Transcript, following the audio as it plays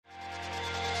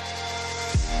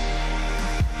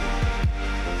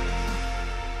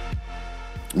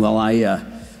Well,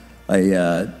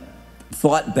 I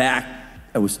thought back.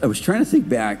 I was trying to think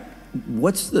back.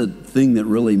 What's the thing that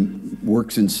really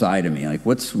works inside of me? Like,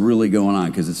 what's really going on?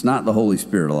 Because it's not the Holy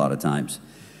Spirit a lot of times.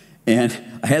 And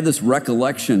I had this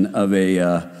recollection of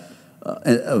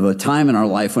a time in our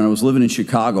life when I was living in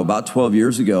Chicago about 12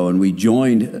 years ago, and we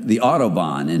joined the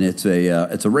Autobahn, and it's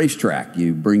a racetrack.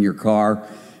 You bring your car,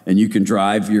 and you can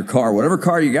drive your car, whatever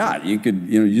car you got. You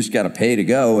just got to pay to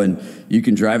go, and you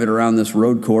can drive it around this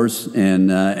road course, and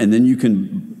then you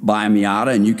can buy a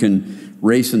Miata, and you can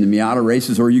race in the Miata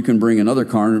races, or you can bring another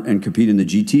car and compete in the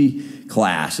GT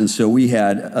class. And so we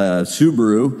had a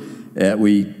Subaru that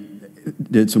we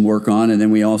did some work on, and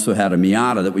then we also had a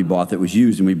Miata that we bought that was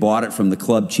used, and we bought it from the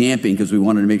club champion because we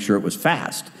wanted to make sure it was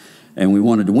fast. And we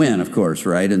wanted to win, of course,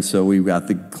 right? And so we got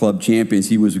the club champions.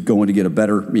 He was going to get a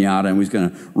better Miata, and he was going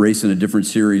to race in a different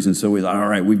series. And so we thought, all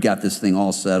right, we've got this thing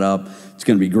all set up. It's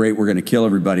going to be great. We're going to kill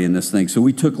everybody in this thing. So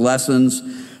we took lessons.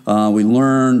 We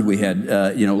learned. We had,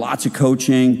 lots of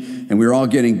coaching, and we were all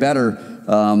getting better.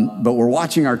 But we're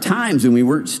watching our times, and we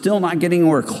were still not getting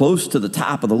anywhere close to the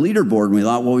top of the leaderboard. And we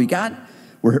thought, well,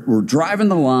 we're driving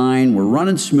the line, we're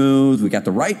running smooth, we got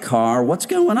the right car, what's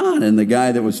going on? And the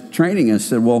guy that was training us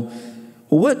said, well,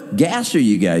 what gas are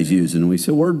you guys using? And we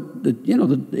said, we're the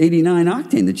 89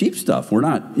 octane, the cheap stuff. We're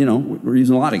not, we're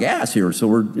using a lot of gas here, so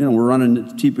we're running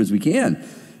as cheap as we can.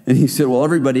 And he said, well,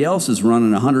 everybody else is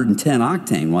running 110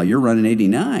 octane while you're running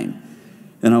 89.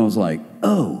 And I was like,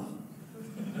 oh,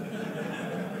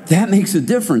 that makes a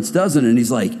difference, doesn't it? And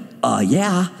he's like,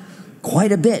 yeah,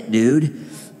 quite a bit, dude.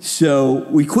 So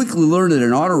we quickly learned that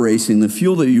in auto racing, the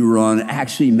fuel that you run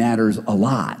actually matters a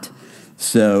lot.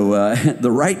 So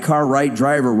the right car, right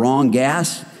driver, wrong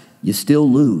gas, you still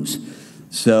lose.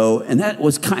 So, and that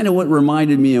was kind of what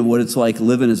reminded me of what it's like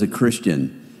living as a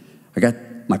Christian. I got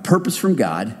my purpose from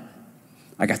God.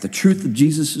 I got the truth of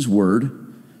Jesus'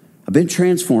 word. I've been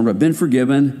transformed. I've been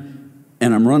forgiven.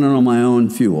 And I'm running on my own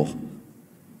fuel.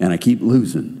 And I keep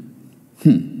losing.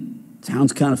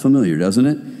 Sounds kind of familiar, doesn't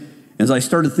it? As I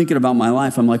started thinking about my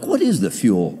life, I'm like, what is the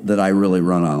fuel that I really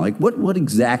run on? Like, what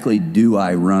exactly do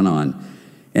I run on?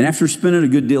 And after spending a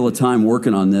good deal of time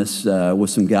working on this with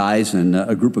some guys and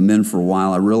a group of men for a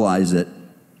while, I realized that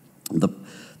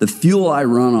the fuel I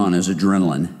run on is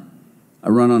adrenaline. I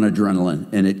run on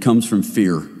adrenaline, and it comes from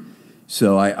fear.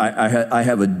 So I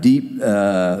have a deep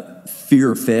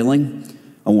fear of failing.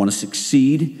 I want to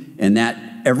succeed, and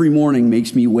that every morning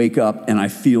makes me wake up, and I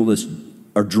feel this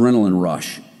adrenaline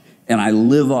rush. And I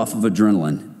live off of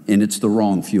adrenaline, and it's the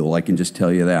wrong fuel, I can just tell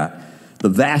you that. The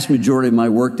vast majority of my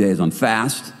work days, I'm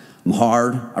fast, I'm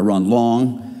hard, I run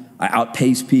long, I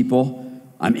outpace people,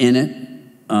 I'm in it,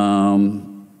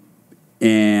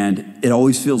 and it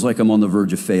always feels like I'm on the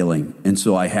verge of failing, and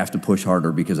so I have to push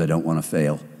harder because I don't want to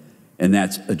fail. And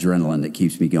that's adrenaline that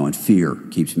keeps me going. Fear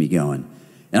keeps me going.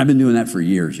 And I've been doing that for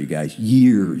years, you guys,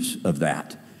 years of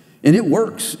that. And it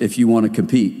works if you want to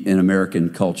compete in American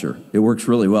culture. It works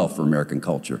really well for American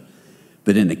culture.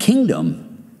 But in the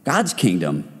kingdom, God's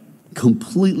kingdom,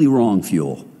 completely wrong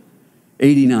fuel.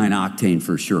 89 octane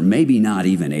for sure, maybe not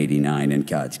even 89 in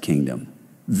God's kingdom.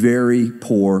 Very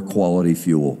poor quality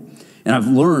fuel. And I've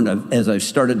learned as I've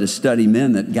started to study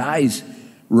men that guys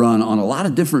run on a lot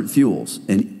of different fuels.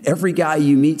 And every guy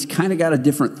you meet's kind of got a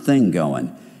different thing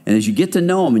going. And as you get to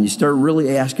know them and you start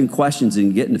really asking questions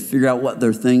and getting to figure out what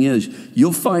their thing is,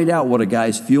 you'll find out what a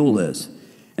guy's fuel is.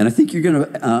 And I think you're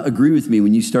going to agree with me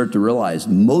when you start to realize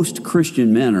most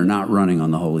Christian men are not running on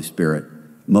the Holy Spirit.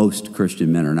 Most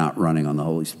Christian men are not running on the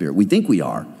Holy Spirit. We think we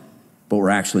are, but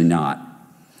we're actually not.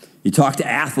 You talk to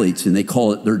athletes and they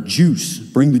call it their juice.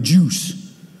 Bring the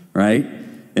juice, right?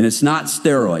 And it's not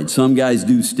steroids. Some guys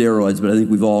do steroids, but I think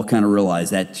we've all kind of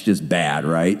realized that's just bad,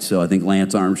 right? So I think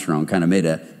Lance Armstrong kind of made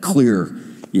it clear,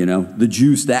 the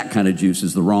juice, that kind of juice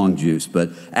is the wrong juice. But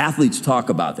athletes talk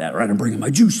about that, right? I'm bringing my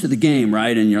juice to the game,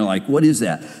 right? And you're like, what is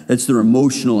that? That's their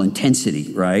emotional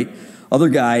intensity, right? Other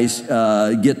guys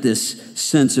get this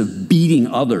sense of beating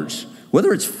others,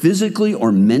 whether it's physically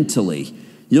or mentally.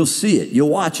 You'll see it. You'll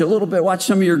watch a little bit. Watch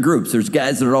some of your groups. There's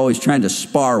guys that are always trying to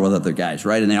spar with other guys,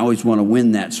 right? And they always want to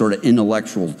win that sort of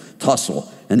intellectual tussle.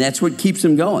 And that's what keeps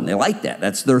them going. They like that.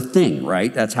 That's their thing,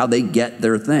 right? That's how they get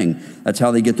their thing. That's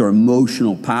how they get their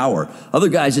emotional power. Other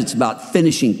guys, it's about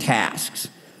finishing tasks.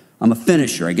 I'm a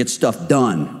finisher. I get stuff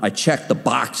done. I check the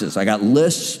boxes. I got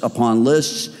lists upon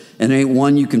lists, and there ain't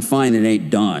one you can find that ain't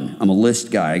done. I'm a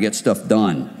list guy. I get stuff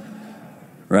done,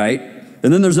 right?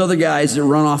 And then there's other guys that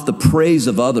run off the praise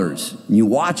of others. And you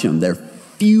watch them. They're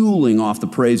fueling off the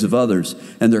praise of others.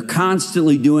 And they're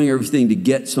constantly doing everything to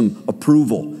get some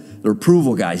approval. They're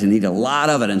approval guys. They need a lot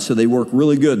of it, and so they work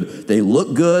really good. They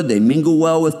look good. They mingle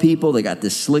well with people. They got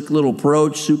this slick little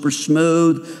approach, super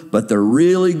smooth, but they're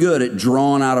really good at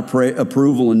drawing out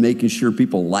approval and making sure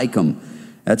people like them.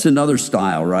 That's another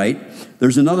style, right?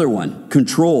 There's another one,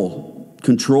 control.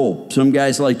 Control. Some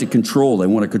guys like to control. They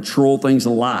want to control things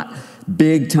a lot.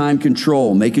 Big time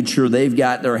control, making sure they've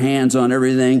got their hands on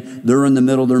everything. They're in the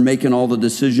middle. They're making all the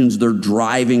decisions. They're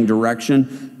driving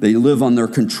direction. They live on their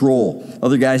control.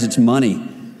 Other guys, it's money.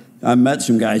 I've met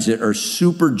some guys that are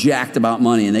super jacked about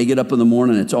money, and they get up in the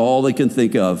morning, it's all they can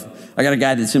think of. I got a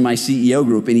guy that's in my CEO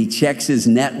group, and he checks his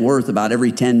net worth about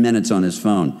every 10 minutes on his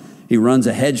phone. He runs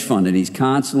a hedge fund, and he's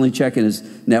constantly checking his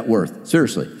net worth.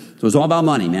 Seriously. So it's all about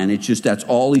money, man. It's just, that's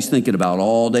all he's thinking about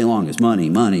all day long is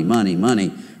money, money, money,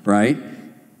 money, right?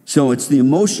 So it's the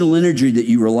emotional energy that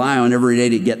you rely on every day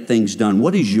to get things done.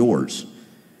 What is yours?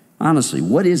 Honestly,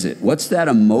 what is it? What's that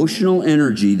emotional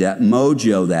energy, that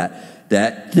mojo,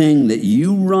 that thing that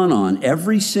you run on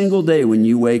every single day when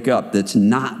you wake up that's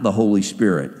not the Holy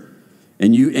Spirit?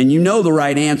 And you know the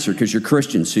right answer because you're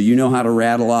Christian, so you know how to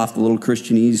rattle off the little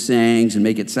Christianese sayings and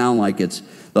make it sound like it's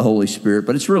the Holy Spirit,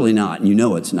 but it's really not, and you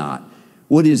know it's not.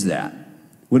 What is that?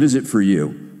 What is it for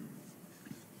you?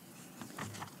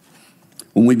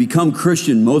 When we become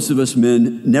Christian, most of us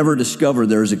men never discover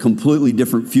there's a completely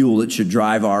different fuel that should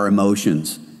drive our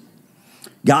emotions.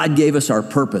 God gave us our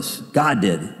purpose. God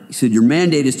did. He said, your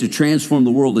mandate is to transform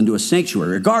the world into a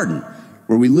sanctuary, a garden,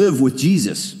 where we live with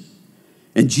Jesus.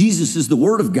 And Jesus is the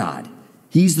Word of God.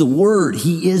 He's the Word.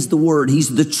 He is the Word.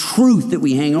 He's the truth that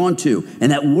we hang on to.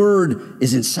 And that Word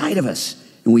is inside of us.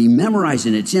 And we memorize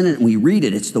it, it's in it, and we read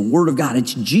it. It's the Word of God.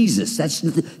 It's Jesus. That's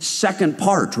the second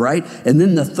part, right? And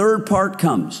then the third part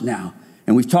comes now.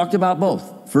 And we've talked about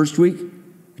both. First week,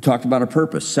 we talked about our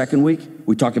purpose. Second week,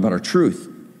 we talked about our truth.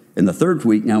 And the third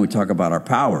week, now we talk about our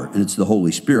power. And it's the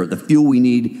Holy Spirit, the fuel we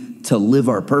need to live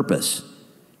our purpose.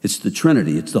 It's the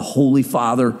Trinity. It's the Holy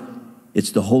Father.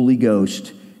 It's the Holy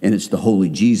Ghost. And it's the Holy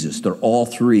Jesus. They're all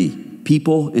three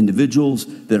people, individuals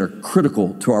that are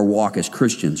critical to our walk as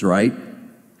Christians, right?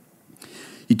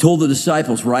 He told the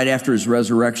disciples right after his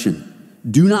resurrection,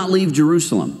 do not leave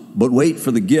Jerusalem, but wait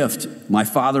for the gift my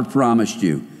Father promised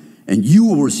you, and you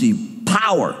will receive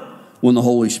power when the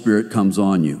Holy Spirit comes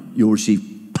on you. You'll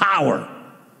receive power.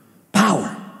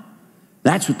 Power.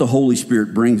 That's what the Holy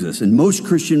Spirit brings us. And most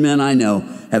Christian men I know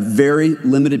have very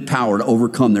limited power to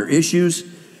overcome their issues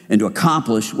and to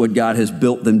accomplish what God has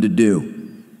built them to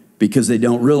do because they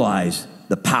don't realize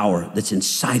the power that's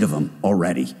inside of them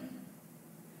already.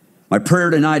 My prayer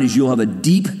tonight is you'll have a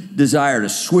deep desire to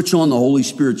switch on the Holy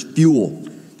Spirit's fuel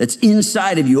that's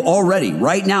inside of you already,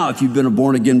 right now, if you've been a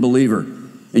born-again believer.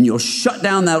 And you'll shut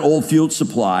down that old fuel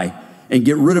supply and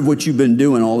get rid of what you've been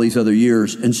doing all these other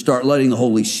years and start letting the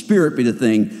Holy Spirit be the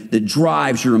thing that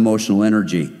drives your emotional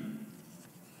energy.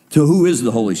 So who is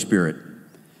the Holy Spirit?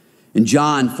 In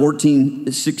John 14,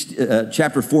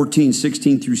 chapter 14,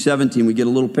 16 through 17, we get a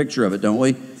little picture of it, don't we?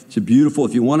 It's beautiful.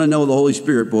 If you want to know the Holy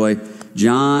Spirit, boy,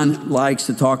 John likes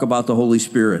to talk about the Holy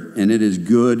Spirit, and it is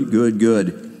good, good,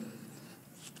 good.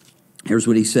 Here's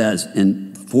what he says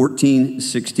in 14,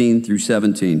 16 through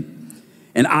 17.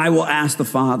 And I will ask the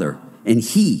Father, and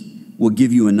he will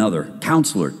give you another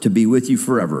counselor to be with you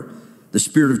forever, the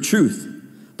Spirit of truth.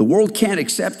 The world can't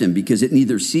accept him because it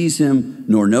neither sees him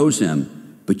nor knows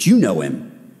him, but you know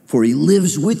him, for he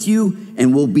lives with you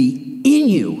and will be in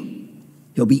you.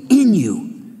 He'll be in you.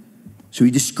 So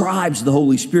he describes the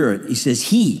Holy Spirit. He says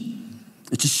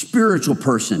it's a spiritual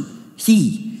person.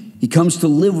 He comes to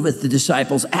live with the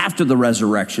disciples after the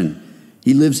resurrection.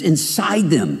 He lives inside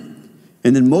them.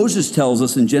 And then Moses tells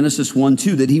us in Genesis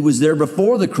 1:2 that he was there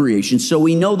before the creation. So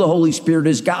we know the Holy Spirit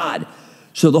is God.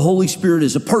 So the Holy Spirit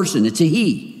is a person. It's a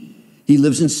he. He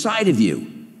lives inside of you.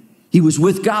 He was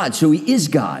with God, so he is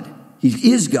God.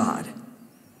 He is God.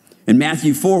 In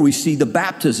Matthew 4, we see the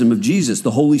baptism of Jesus.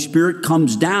 The Holy Spirit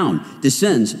comes down,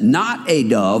 descends, not a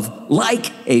dove,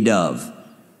 like a dove.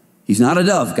 He's not a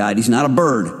dove, God. He's not a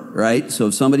bird, right? So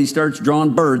if somebody starts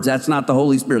drawing birds, that's not the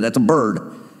Holy Spirit. That's a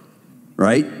bird,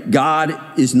 right? God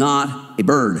is not a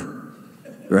bird,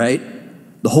 right?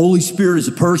 The Holy Spirit is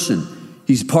a person.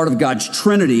 He's part of God's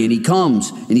Trinity, and he comes,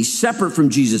 and he's separate from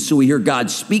Jesus. So we hear God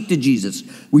speak to Jesus.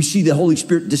 We see the Holy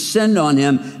Spirit descend on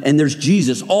him, and there's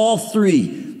Jesus. All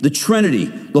three. The Trinity,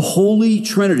 the Holy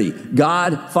Trinity,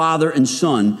 God, Father, and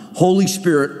Son, Holy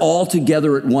Spirit, all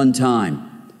together at one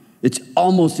time. It's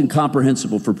almost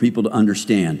incomprehensible for people to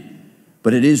understand,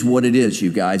 but it is what it is,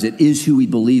 you guys. It is who we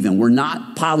believe in. We're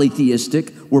not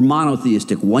polytheistic, we're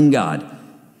monotheistic, one God.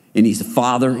 And he's the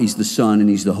Father, he's the Son,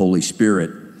 and he's the Holy Spirit.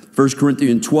 1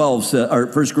 Corinthians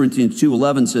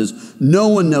 2:11 says, no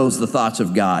one knows the thoughts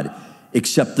of God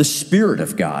except the Spirit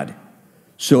of God.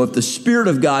 So if the Spirit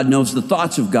of God knows the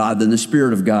thoughts of God, then the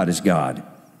Spirit of God is God.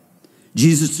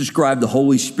 Jesus described the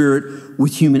Holy Spirit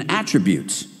with human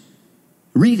attributes.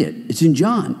 Read it. It's in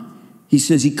John. He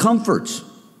says he comforts,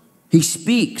 he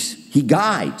speaks, he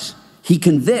guides, he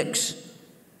convicts.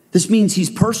 This means he's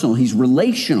personal, he's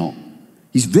relational.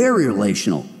 He's very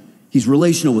relational. He's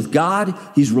relational with God,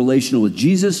 he's relational with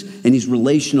Jesus, and he's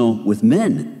relational with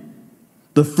men.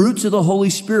 The fruits of the Holy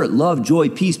Spirit, love, joy,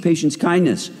 peace, patience,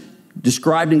 kindness,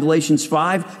 described in Galatians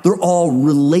 5, they're all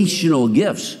relational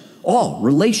gifts. All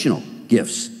relational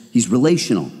gifts. He's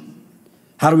relational.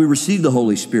 How do we receive the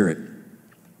Holy Spirit?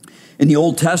 In the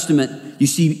Old Testament, you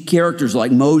see characters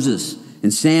like Moses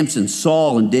and Samson,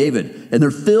 Saul and David, and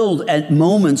they're filled at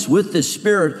moments with this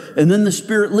Spirit, and then the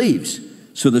Spirit leaves.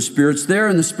 So the Spirit's there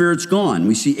and the Spirit's gone.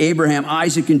 We see Abraham,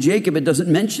 Isaac, and Jacob. It doesn't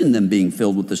mention them being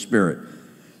filled with the Spirit.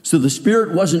 So the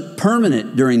Spirit wasn't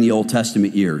permanent during the Old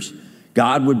Testament years.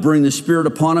 God would bring the Spirit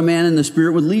upon a man and the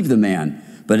Spirit would leave the man.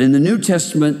 But in the New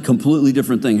Testament, completely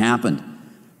different thing happened.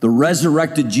 The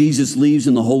resurrected Jesus leaves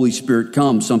and the Holy Spirit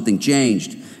comes. Something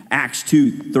changed. Acts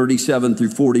 2:37 through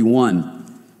 41.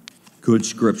 Good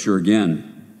scripture again.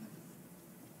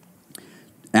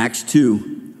 Acts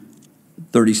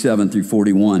 2:37 through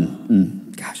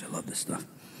 41. Gosh, I love this stuff.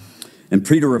 And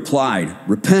Peter replied,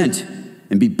 repent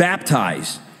and be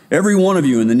baptized, every one of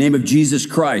you, in the name of Jesus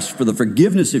Christ for the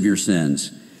forgiveness of your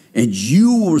sins, and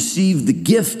you will receive the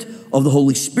gift of the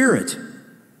Holy Spirit.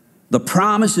 The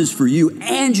promise is for you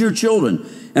and your children,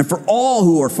 and for all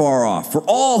who are far off, for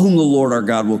all whom the Lord our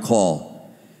God will call.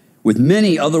 With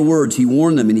many other words, he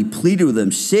warned them and he pleaded with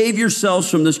them, save yourselves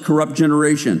from this corrupt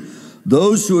generation.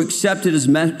 Those who accepted his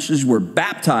message were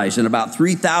baptized, and about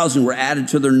 3,000 were added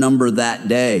to their number that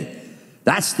day.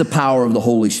 That's the power of the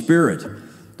Holy Spirit.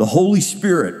 The Holy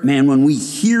Spirit, man, when we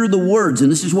hear the words,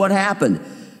 and this is what happened.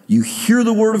 You hear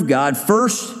the word of God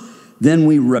first, then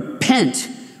we repent.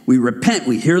 We repent.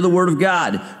 We hear the word of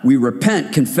God. We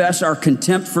repent, confess our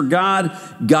contempt for God.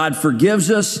 God forgives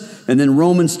us. And then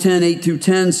Romans 10:8 through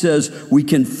 10 says, we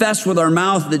confess with our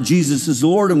mouth that Jesus is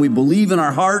Lord, and we believe in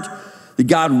our heart that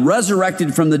God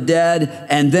resurrected from the dead,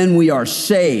 and then we are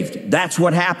saved. That's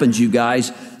what happens, you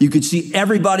guys. You could see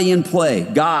everybody in play.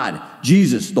 God,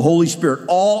 Jesus, the Holy Spirit,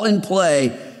 all in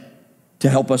play to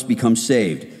help us become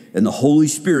saved. And the Holy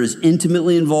Spirit is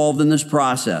intimately involved in this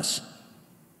process.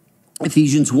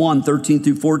 Ephesians 1:13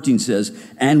 through 14 says,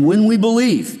 and when we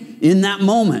believe, in that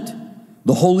moment,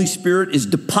 the Holy Spirit is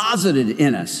deposited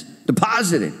in us,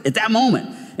 deposited at that moment.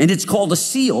 And it's called a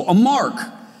seal, a mark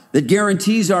that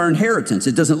guarantees our inheritance.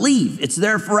 It doesn't leave. It's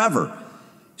there forever.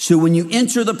 So when you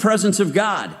enter the presence of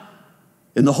God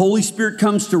and the Holy Spirit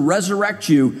comes to resurrect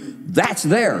you, that's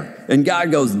there. And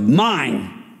God goes,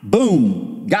 mine,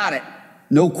 boom, got it.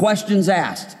 No questions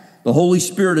asked. The Holy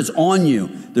Spirit is on you.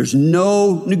 There's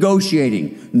no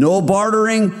negotiating, no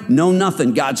bartering, no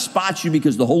nothing. God spots you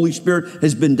because the Holy Spirit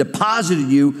has been deposited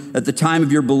you at the time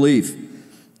of your belief.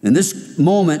 And this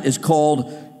moment is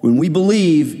called, when we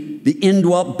believe, the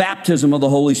indwelt baptism of the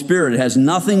Holy Spirit. It has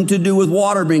nothing to do with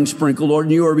water being sprinkled on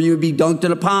you or you would be dunked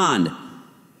in a pond.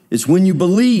 It's when you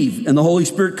believe and the Holy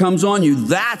Spirit comes on you.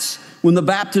 That's when the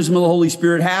baptism of the Holy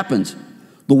Spirit happens.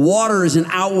 The water is an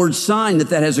outward sign that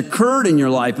has occurred in your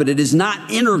life, but it is not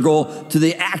integral to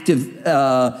the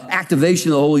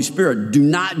activation of the Holy Spirit. Do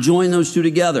not join those two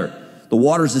together. The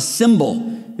water is a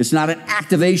symbol. It's not an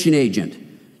activation agent.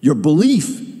 Your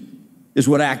belief is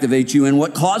what activates you, and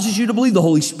what causes you to believe. The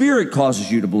Holy Spirit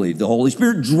causes you to believe. The Holy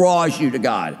Spirit draws you to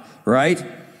God, right?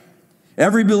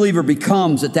 Every believer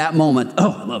becomes at that moment,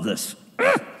 oh, I love this.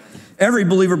 Every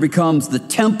believer becomes the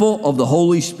temple of the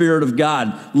Holy Spirit of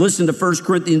God. Listen to 1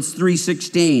 Corinthians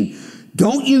 3:16.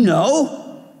 Don't you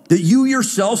know that you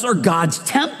yourselves are God's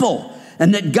temple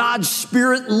and that God's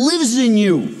Spirit lives in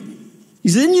you?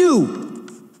 He's in you.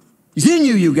 He's in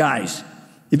you, you guys.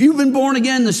 If you've been born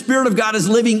again, the Spirit of God is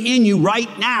living in you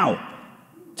right now,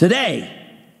 today.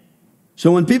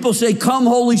 So when people say, come,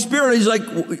 Holy Spirit, he's like,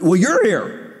 well, you're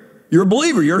here. You're a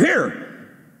believer. You're here.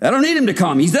 I don't need him to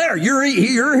come. He's there. You're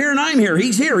here and I'm here.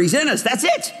 He's here. He's in us. That's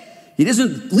it. He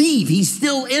doesn't leave. He's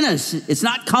still in us. It's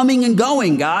not coming and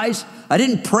going, guys. I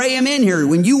didn't pray him in here.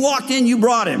 When you walked in, you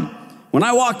brought him. When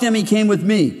I walked in, he came with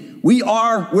me. We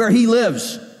are where he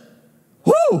lives.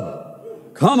 Whoo!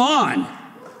 Come on.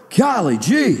 Golly,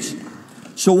 geez.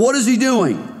 So what is he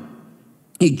doing?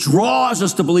 He draws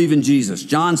us to believe in Jesus.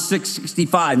 John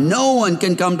 6:65. No one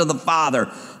can come to the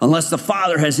Father unless the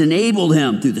Father has enabled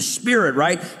him through the Spirit,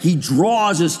 right? He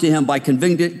draws us to him by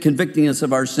convicting us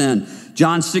of our sin.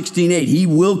 John 16:8, he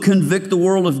will convict the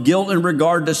world of guilt in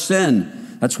regard to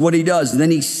sin. That's what he does. And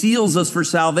then he seals us for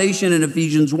salvation in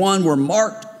Ephesians 1. We're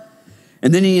marked.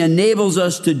 And then he enables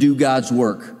us to do God's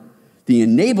work. He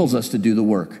enables us to do the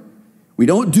work. We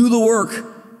don't do the work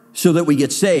so that we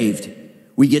get saved.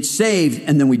 We get saved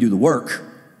and then we do the work.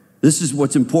 This is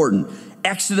what's important.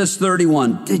 Exodus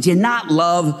 31. Did you not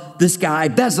love this guy,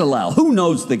 Bezalel? Who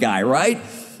knows the guy, right?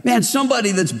 Man,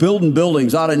 somebody that's building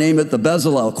buildings ought to name it the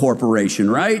Bezalel Corporation,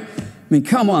 right? I mean,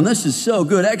 come on, this is so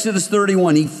good. Exodus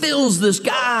 31, he fills this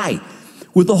guy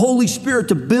with the Holy Spirit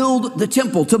to build the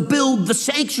temple, to build the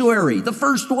sanctuary, the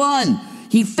first one.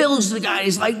 He fills the guy.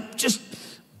 He's like, just,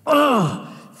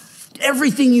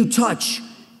 everything you touch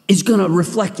is going to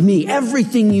reflect me.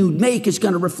 Everything you make is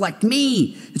going to reflect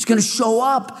me. It's going to show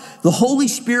up. The Holy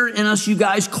Spirit in us, you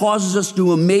guys, causes us to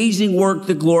do amazing work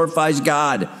that glorifies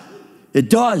God. It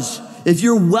does. If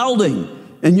you're welding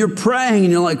and you're praying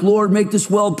and you're like, Lord, make this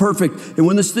weld perfect. And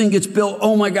when this thing gets built,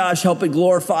 oh my gosh, help it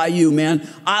glorify you, man.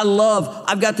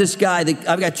 I've got this guy,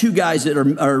 I've got two guys that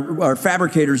are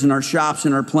fabricators in our shops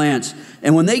and our plants.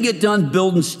 And when they get done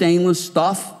building stainless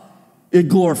stuff, it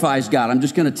glorifies God. I'm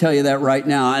just going to tell you that right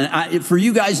now. And for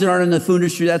you guys that aren't in the food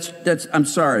industry, that's I'm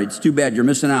sorry. It's too bad. You're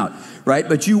missing out, right?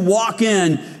 But you walk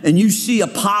in and you see a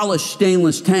polished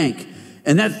stainless tank.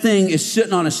 And that thing is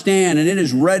sitting on a stand and it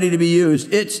is ready to be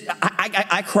used.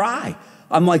 I cry.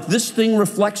 I'm like, this thing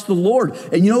reflects the Lord.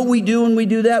 And you know what we do when we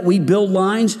do that? We build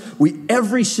lines.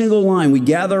 Every single line, we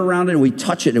gather around it and we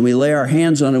touch it and we lay our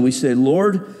hands on it and we say,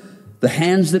 Lord, the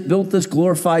hands that built this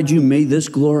glorified you. May this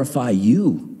glorify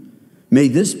you. May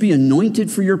this be anointed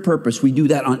for your purpose. We do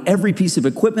that on every piece of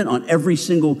equipment, on every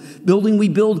single building we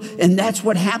build. And that's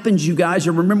what happens, you guys.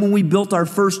 I remember when we built our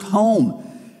first home.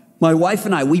 My wife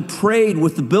and I, we prayed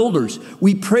with the builders.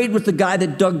 We prayed with the guy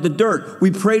that dug the dirt. We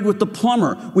prayed with the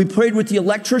plumber. We prayed with the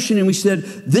electrician, and we said,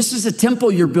 this is a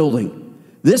temple you're building.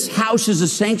 This house is a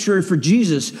sanctuary for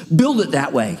Jesus. Build it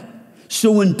that way.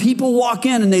 So when people walk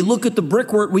in and they look at the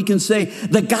brickwork, we can say,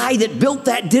 the guy that built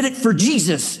that did it for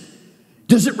Jesus.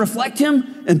 Does it reflect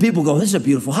him? And people go, this is a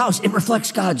beautiful house. It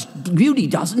reflects God's beauty,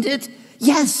 doesn't it?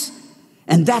 Yes.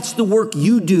 And that's the work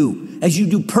you do. As you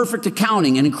do perfect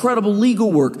accounting and incredible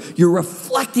legal work, you're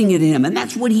reflecting it in him. And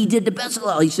that's what he did to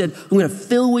Bezalel. He said, I'm going to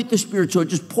fill with the Spirit so it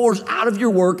just pours out of your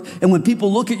work. And when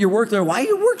people look at your work, they're, why is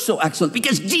your work so excellent?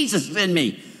 Because Jesus is in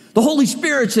me. The Holy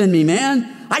Spirit's in me,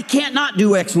 man. I can't not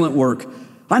do excellent work.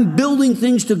 I'm building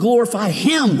things to glorify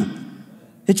him.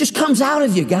 It just comes out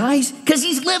of you, guys, because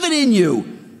he's living in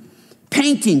you.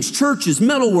 Paintings, churches,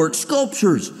 metalwork,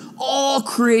 sculptures, all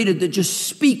created that just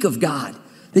speak of God.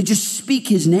 They just speak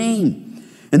his name.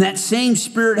 And that same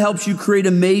Spirit helps you create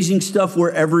amazing stuff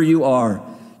wherever you are.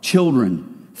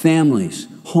 Children, families,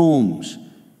 homes,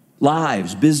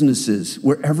 lives, businesses,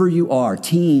 wherever you are,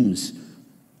 teams,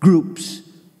 groups.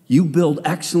 You build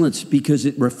excellence because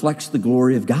it reflects the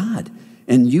glory of God.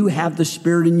 And you have the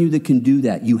Spirit in you that can do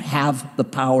that. You have the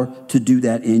power to do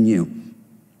that in you.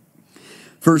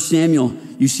 1 Samuel,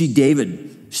 you see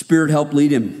David, Spirit helped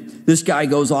lead him. This guy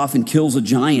goes off and kills a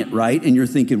giant, right? And you're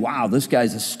thinking, wow, this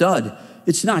guy's a stud.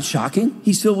 It's not shocking.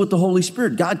 He's filled with the Holy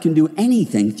Spirit. God can do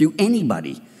anything through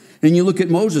anybody. And you look at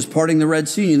Moses parting the Red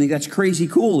Sea, and you think, that's crazy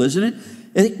cool, isn't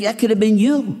it? That could have been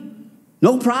you.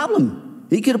 No problem.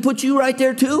 He could have put you right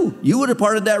there too. You would have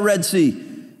parted that Red Sea.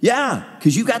 Yeah,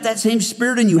 because you got that same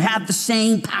Spirit and you have the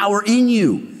same power in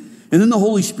you. And then the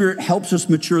Holy Spirit helps us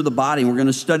mature the body. We're going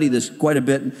to study this quite a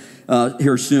bit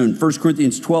here soon. 1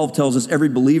 Corinthians 12 tells us every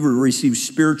believer receives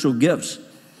spiritual gifts.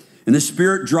 And the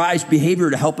Spirit drives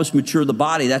behavior to help us mature the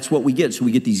body. That's what we get. So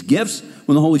we get these gifts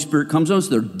when the Holy Spirit comes on us.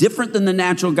 They're different than the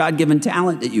natural God-given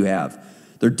talent that you have.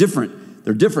 They're different.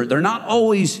 They're different. They're not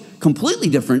always completely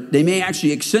different. They may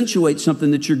actually accentuate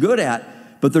something that you're good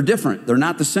at, but they're different. They're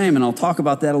not the same. And I'll talk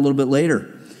about that a little bit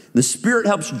later. The Spirit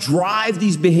helps drive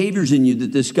these behaviors in you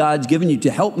that this God's given you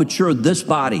to help mature this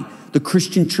body, the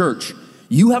Christian church.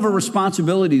 You have a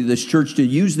responsibility to this church to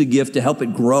use the gift to help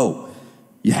it grow.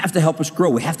 You have to help us grow.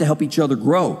 We have to help each other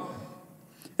grow.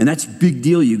 And that's a big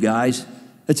deal, you guys.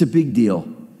 That's a big deal.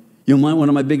 You know, one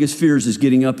of my biggest fears is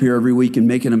getting up here every week and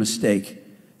making a mistake.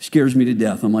 It scares me to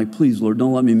death. I'm like, please, Lord,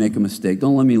 don't let me make a mistake.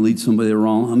 Don't let me lead somebody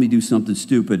wrong. Let me do something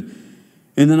stupid.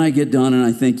 And then I get done and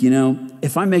I think, you know,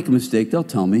 if I make a mistake, they'll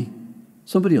tell me.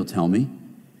 Somebody will tell me.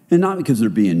 And not because they're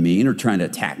being mean or trying to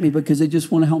attack me, because they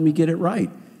just want to help me get it right.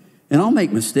 And I'll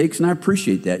make mistakes, and I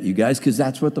appreciate that, you guys, because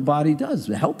that's what the body does.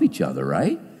 We help each other,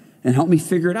 right? And help me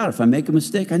figure it out. If I make a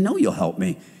mistake, I know you'll help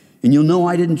me. And you'll know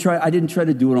I didn't try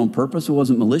to do it on purpose. It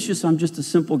wasn't malicious. I'm just a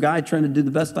simple guy trying to do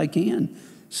the best I can.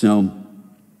 So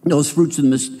Those fruits of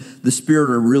the Spirit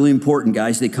are really important,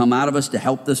 guys. They come out of us to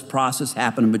help this process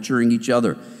happen and maturing each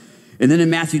other. And then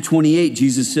in Matthew 28,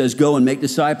 Jesus says, go and make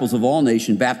disciples of all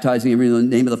nations, baptizing everyone in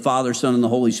the name of the Father, Son, and the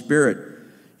Holy Spirit.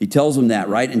 He tells them that,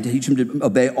 right? And teach them to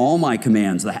obey all my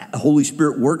commands. The Holy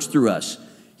Spirit works through us.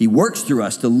 He works through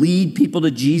us to lead people to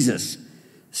Jesus.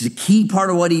 This is a key part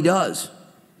of what he does.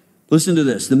 Listen to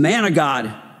this. The man of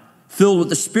God, filled with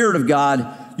the Spirit of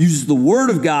God, uses the Word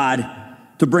of God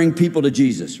to bring people to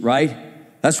Jesus, right?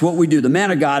 That's what we do. The man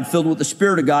of God, filled with the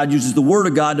Spirit of God, uses the Word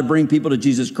of God to bring people to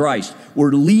Jesus Christ.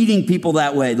 We're leading people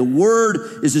that way. The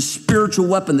Word is a spiritual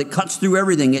weapon that cuts through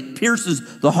everything. It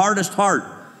pierces the hardest heart,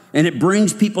 and it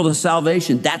brings people to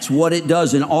salvation. That's what it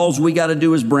does, and all we got to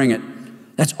do is bring it.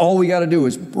 That's all we got to do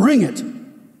is bring it.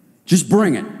 Just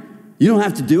bring it. You don't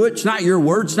have to do it. It's not your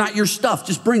words. It's not your stuff.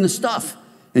 Just bring the stuff,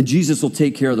 and Jesus will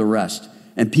take care of the rest.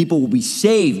 And people will be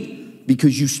saved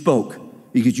because you spoke.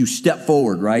 Because you step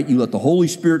forward, right? You let the Holy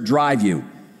Spirit drive you.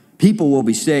 People will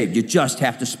be saved. You just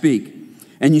have to speak.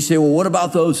 And you say, well, what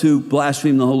about those who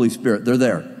blaspheme the Holy Spirit? They're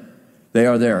there. They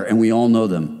are there, and we all know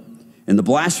them. And the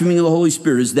blaspheming of the Holy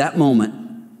Spirit is that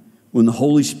moment when the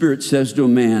Holy Spirit says to a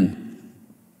man,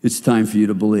 it's time for you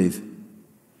to believe.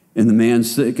 And the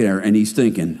man's sitting there, and he's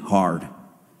thinking hard.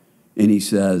 And he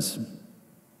says,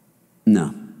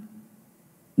 no,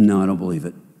 I don't believe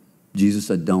it.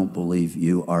 Jesus, I don't believe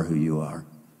you are who you are.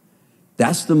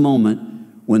 That's the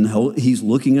moment when he's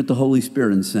looking at the Holy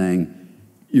Spirit and saying,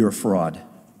 you're a fraud.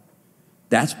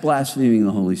 That's blaspheming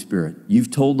the Holy Spirit. You've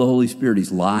told the Holy Spirit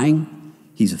he's lying,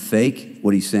 he's a fake,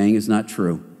 what he's saying is not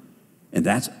true. And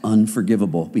that's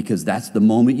unforgivable because that's the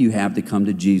moment you have to come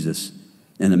to Jesus.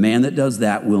 And the man that does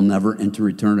that will never enter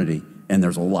eternity. And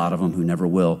there's a lot of them who never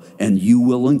will. And you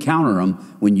will encounter them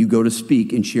when you go to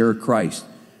speak and share Christ.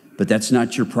 But that's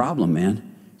not your problem,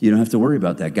 man. You don't have to worry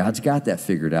about that. God's got that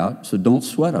figured out, so don't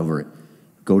sweat over it.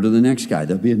 Go to the next guy.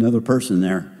 There'll be another person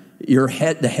there.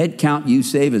 The head count you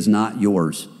save is not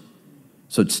yours.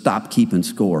 So stop keeping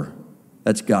score.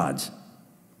 That's God's.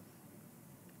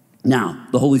 Now,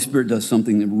 the Holy Spirit does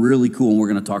something really cool, and we're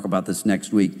going to talk about this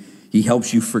next week. He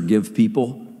helps you forgive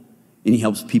people, and he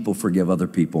helps people forgive other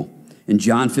people. In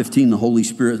John 15, the Holy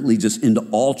Spirit leads us into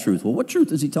all truth. Well, what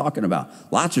truth is he talking about?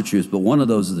 Lots of truths, but one of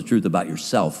those is the truth about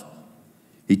yourself.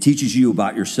 He teaches you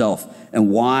about yourself and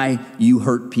why you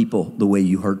hurt people the way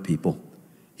you hurt people.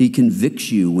 He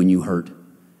convicts you when you hurt,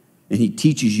 and he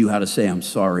teaches you how to say, I'm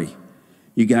sorry.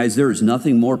 You guys, there is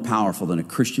nothing more powerful than a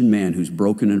Christian man who's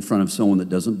broken in front of someone that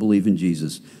doesn't believe in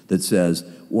Jesus that says,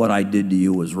 what I did to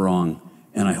you was wrong,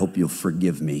 and I hope you'll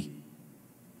forgive me.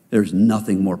 There's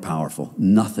nothing more powerful,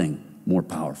 nothing more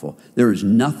powerful. There is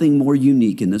nothing more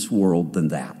unique in this world than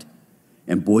that.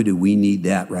 And boy, do we need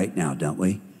that right now, don't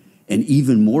we? And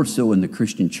even more so in the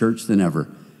Christian church than ever,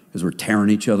 because we're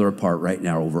tearing each other apart right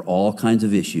now over all kinds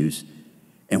of issues,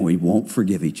 and we won't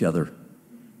forgive each other.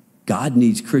 God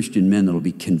needs Christian men that will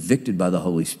be convicted by the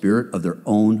Holy Spirit of their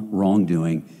own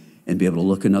wrongdoing and be able to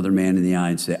look another man in the eye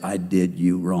and say, I did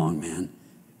you wrong, man,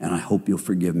 and I hope you'll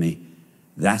forgive me.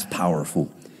 That's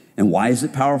powerful. And why is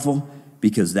it powerful?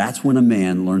 Because that's when a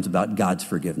man learns about God's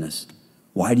forgiveness.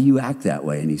 Why do you act that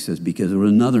way? And he says, because there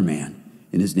was another man,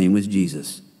 and his name was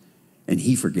Jesus, and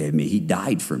he forgave me. He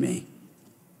died for me.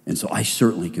 And so I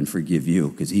certainly can forgive you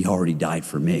because he already died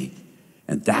for me.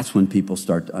 And that's when people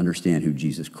start to understand who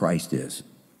Jesus Christ is.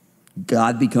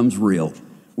 God becomes real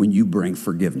when you bring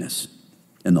forgiveness,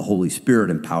 and the Holy Spirit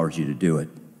empowers you to do it.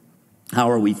 How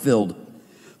are we filled?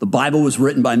 The Bible was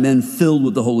written by men filled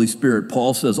with the Holy Spirit.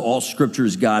 Paul says all scripture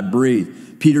is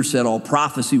God-breathed. Peter said all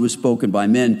prophecy was spoken by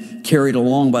men carried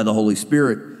along by the Holy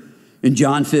Spirit. In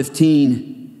John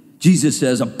 15, Jesus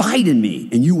says, abide in me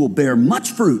and you will bear much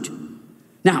fruit.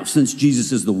 Now, since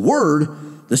Jesus is the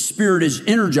Word, the Spirit is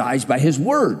energized by his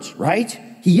words, right?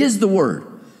 He is the Word.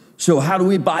 So how do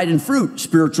we abide in fruit?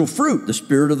 Spiritual fruit, the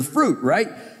spirit of the fruit, right?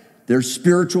 There's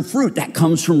spiritual fruit. That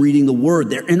comes from reading the Word.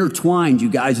 They're intertwined, you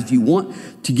guys. If you want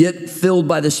to get filled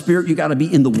by the Spirit, you got to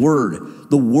be in the Word.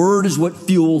 The Word is what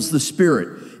fuels the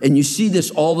Spirit. And you see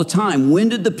this all the time. When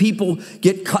did the people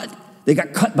get cut? They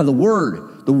got cut by the Word.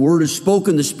 The Word is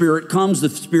spoken. The Spirit comes. The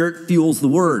Spirit fuels the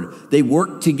Word. They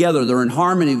work together. They're in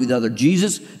harmony with each other.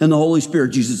 Jesus and the Holy Spirit.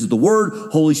 Jesus is the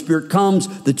Word. Holy Spirit comes.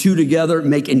 The two together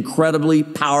make incredibly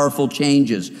powerful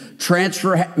changes.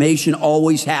 Transformation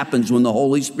always happens when the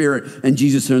Holy Spirit and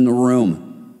Jesus are in the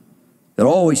room. It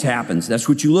always happens. That's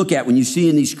what you look at when you see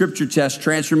in these scripture tests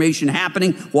transformation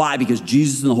happening. Why? Because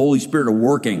Jesus and the Holy Spirit are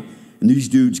working. And these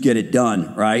dudes get it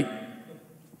done, right?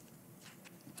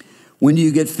 When do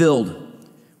you get filled?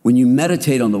 When you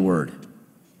meditate on the Word.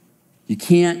 You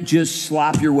can't just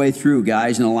slop your way through,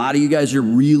 guys. And a lot of you guys are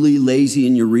really lazy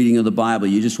in your reading of the Bible.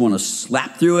 You just want to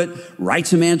slap through it, write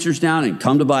some answers down, and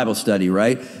come to Bible study,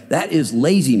 right? That is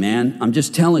lazy, man. I'm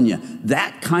just telling you.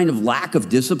 That kind of lack of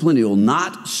discipline, it will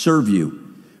not serve you.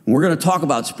 And we're going to talk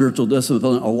about spiritual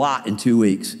discipline a lot in 2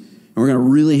 weeks. And we're going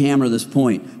to really hammer this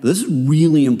point. But this is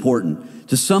really important.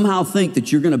 To somehow think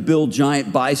that you're going to build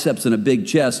giant biceps and a big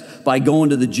chest by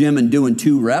going to the gym and doing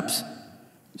 2 reps.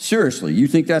 Seriously, you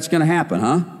think that's going to happen,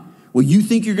 huh? Well, you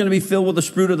think you're going to be filled with the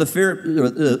fruit of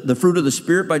the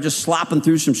Spirit by just slopping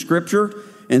through some scripture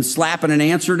and slapping an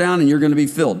answer down and you're going to be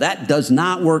filled. That does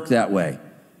not work that way,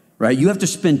 right? You have to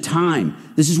spend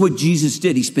time. This is what Jesus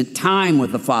did. He spent time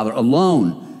with the Father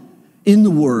alone in the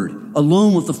Word,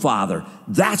 alone with the Father.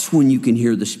 That's when you can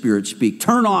hear the Spirit speak.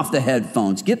 Turn off the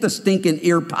headphones. Get the stinking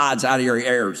ear pods out of your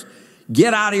ears.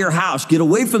 Get out of your house. Get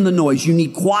away from the noise. You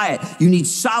need quiet. You need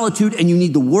solitude, and you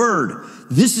need the Word.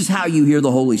 This is how you hear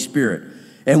the Holy Spirit.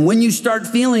 And when you start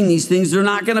feeling these things, they're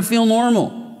not going to feel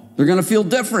normal. They're going to feel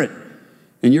different.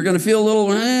 And you're going to feel a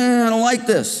little, I don't like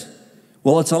this.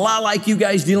 Well, it's a lot like you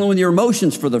guys dealing with your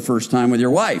emotions for the first time with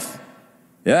your wife.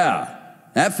 Yeah,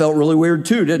 that felt really weird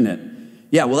too, didn't it?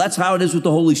 Yeah, well, that's how it is with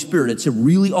the Holy Spirit. It's a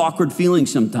really awkward feeling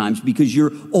sometimes because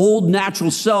your old natural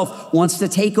self wants to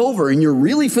take over and you're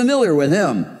really familiar with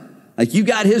him. Like you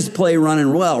got his play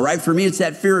running well, right? For me, it's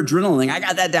that fear adrenaline thing. I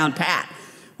got that down pat.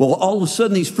 Well, all of a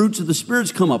sudden, these fruits of the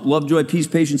Spirit come up. Love, joy, peace,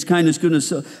 patience, kindness,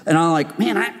 goodness. And I'm like,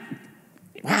 man,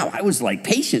 I was like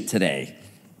patient today.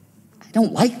 I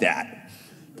don't like that.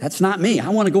 That's not me. I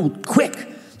want to go quick,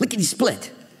 lickety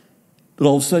split. But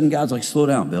all of a sudden, God's like, slow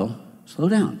down, Bill. Slow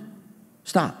down.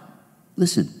 Stop.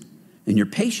 Listen. And you're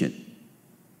patient.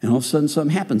 And all of a sudden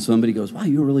something happens. Somebody goes, wow,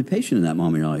 you were really patient in that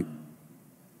moment. You're like,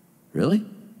 really?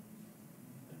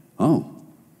 Oh.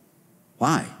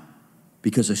 Why?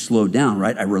 Because I slowed down,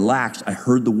 right? I relaxed. I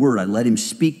heard the word. I let him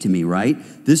speak to me, right?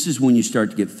 This is when you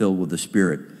start to get filled with the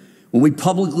Spirit. When we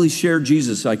publicly share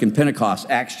Jesus, like in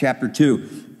Pentecost, Acts chapter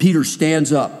 2, Peter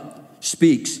stands up,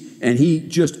 speaks, and he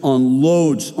just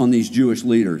unloads on these Jewish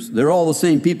leaders. They're all the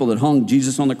same people that hung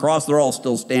Jesus on the cross. They're all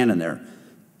still standing there.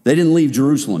 They didn't leave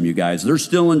Jerusalem, you guys. They're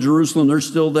still in Jerusalem. They're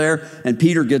still there. And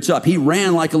Peter gets up. He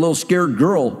ran like a little scared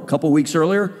girl a couple weeks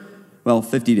earlier. Well,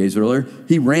 50 days earlier.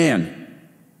 He ran.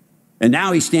 And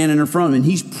now he's standing in front of him. And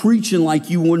he's preaching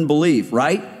like you wouldn't believe,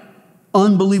 right?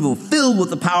 Unbelievable. Filled with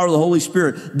the power of the Holy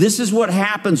Spirit. This is what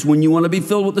happens when you want to be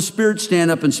filled with the Spirit. Stand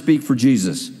up and speak for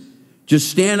Jesus. Just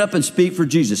stand up and speak for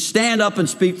Jesus. Stand up and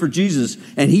speak for Jesus.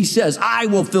 And he says, I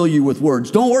will fill you with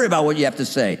words. Don't worry about what you have to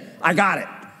say. I got it.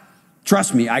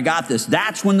 Trust me, I got this.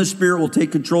 That's when the Spirit will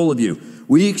take control of you.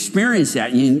 We experience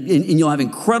that, and you'll have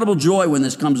incredible joy when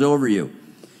this comes over you.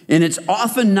 And it's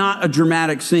often not a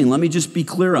dramatic scene. Let me just be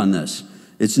clear on this.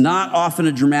 It's not often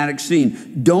a dramatic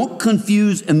scene. Don't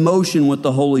confuse emotion with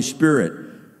the Holy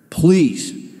Spirit.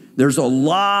 Please. There's a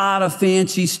lot of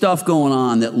fancy stuff going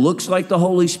on that looks like the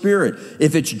Holy Spirit.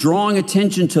 If it's drawing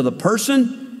attention to the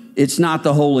person, it's not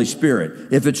the Holy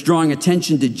Spirit. If it's drawing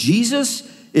attention to Jesus,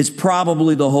 it's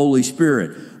probably the Holy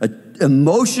Spirit.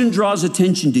 Emotion draws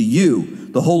attention to you.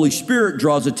 The Holy Spirit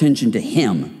draws attention to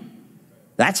him.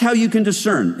 That's how you can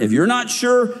discern. If you're not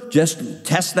sure, just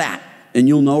test that, and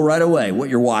you'll know right away what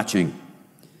you're watching.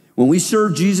 When we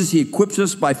serve Jesus, he equips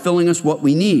us by filling us what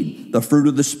we need, the fruit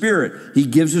of the Spirit. He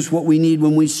gives us what we need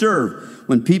when we serve.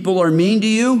 When people are mean to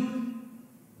you,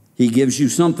 he gives you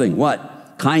something.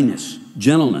 What? Kindness,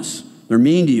 gentleness. They're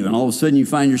mean to you, and all of a sudden you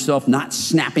find yourself not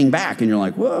snapping back, and you're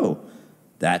like, whoa,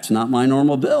 that's not my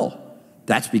normal Bill.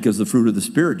 That's because the fruit of the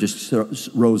Spirit just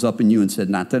rose up in you and said,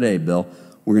 not today, Bill.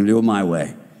 We're going to do it my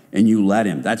way. And you let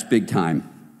him. That's big time.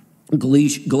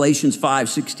 Galatians 5,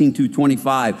 16 through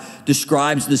 25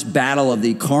 describes this battle of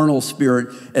the carnal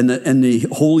spirit and the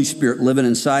Holy Spirit living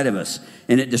inside of us.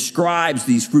 And it describes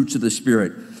these fruits of the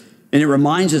Spirit. And it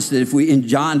reminds us that if we, in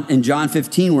John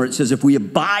 15, where it says, if we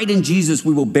abide in Jesus,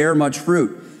 we will bear much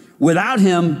fruit. Without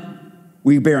him,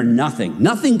 we bear nothing.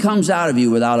 Nothing comes out of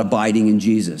you without abiding in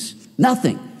Jesus.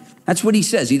 Nothing. That's what he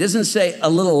says. He doesn't say a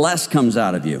little less comes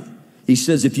out of you. He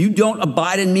says, if you don't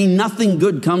abide in me, nothing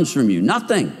good comes from you.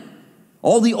 Nothing.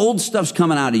 All the old stuff's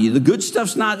coming out of you. The good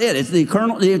stuff's not it. It's the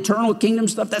eternal kingdom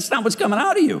stuff. That's not what's coming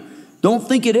out of you. Don't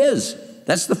think it is.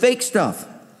 That's the fake stuff.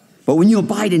 But when you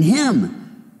abide in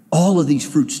him, all of these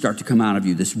fruits start to come out of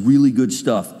you, this really good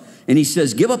stuff. And he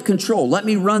says, give up control. Let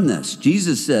me run this.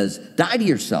 Jesus says, die to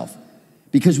yourself.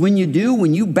 Because when you do,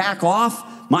 when you back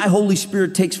off, my Holy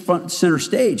Spirit takes front center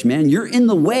stage, man. You're in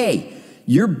the way.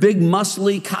 Your big,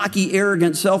 muscly, cocky,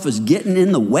 arrogant self is getting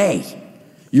in the way.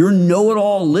 You're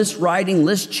know-it-all, list writing,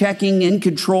 list checking, in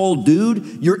control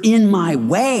dude. You're in my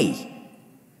way.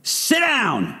 Sit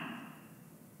down.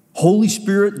 Holy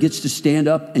Spirit gets to stand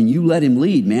up and you let him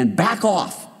lead, man. Back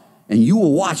off. And you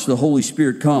will watch the Holy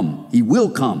Spirit come. He will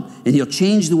come. And he'll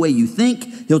change the way you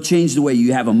think. He'll change the way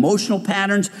you have emotional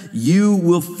patterns. You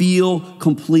will feel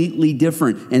completely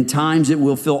different. And times it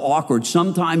will feel awkward.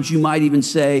 Sometimes you might even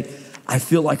say, I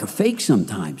feel like a fake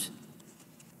sometimes.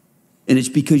 And it's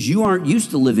because you aren't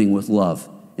used to living with love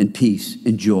and peace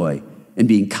and joy and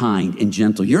being kind and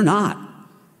gentle. You're not.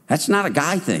 That's not a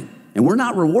guy thing. And we're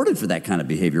not rewarded for that kind of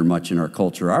behavior much in our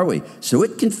culture, are we? So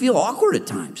it can feel awkward at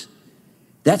times.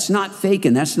 That's not fake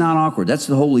and that's not awkward. That's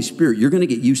the Holy Spirit. You're going to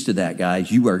get used to that,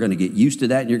 guys. You are going to get used to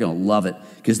that and you're going to love it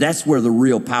because that's where the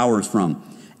real power is from.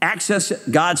 Access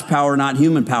God's power, not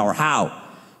human power. How?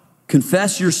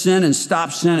 Confess your sin and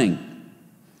stop sinning.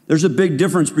 There's a big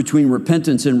difference between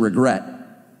repentance and regret.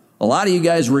 A lot of you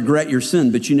guys regret your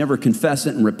sin, but you never confess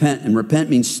it and repent. And repent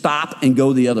means stop and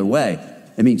go the other way.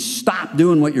 It means stop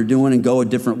doing what you're doing and go a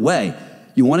different way.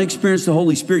 You want to experience the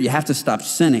Holy Spirit, you have to stop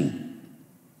sinning.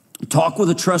 Talk with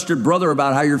a trusted brother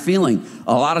about how you're feeling.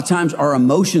 A lot of times our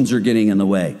emotions are getting in the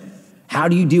way. How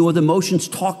do you deal with emotions?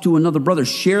 Talk to another brother.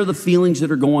 Share the feelings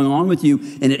that are going on with you,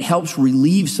 and it helps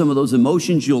relieve some of those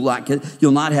emotions. You'll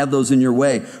not have those in your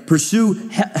way. Pursue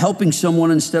helping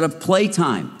someone instead of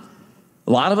playtime.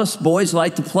 A lot of us boys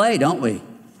like to play, don't we?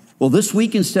 Well, this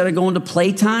week, instead of going to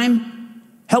playtime,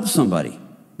 help somebody.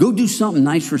 Go do something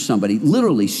nice for somebody.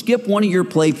 Literally, skip one of your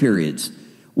play periods,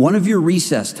 one of your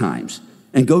recess times,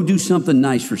 and go do something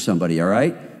nice for somebody, all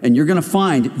right? And you're going to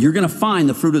find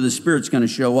the fruit of the Spirit's going to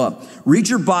show up. Read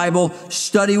your Bible,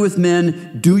 study with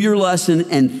men, do your lesson,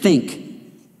 and think.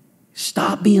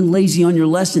 Stop being lazy on your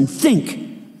lesson.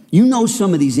 Think. You know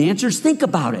some of these answers. Think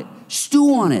about it.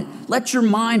 Stew on it. Let your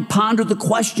mind ponder the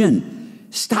question.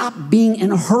 Stop being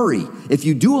in a hurry. If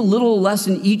you do a little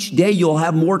lesson each day, you'll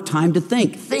have more time to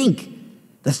think. Think.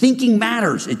 The thinking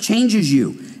matters. It changes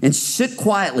you. And sit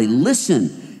quietly,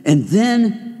 listen, and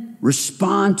then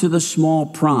respond to the small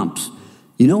prompts.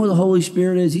 You know what the Holy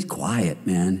Spirit is? He's quiet,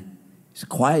 man. He's a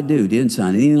quiet dude. He didn't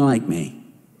sound anything like me.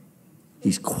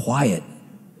 He's quiet.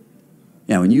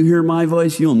 Yeah, when you hear my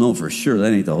voice, you'll know for sure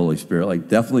that ain't the Holy Spirit. Like,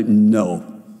 definitely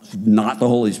no, it's not the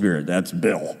Holy Spirit. That's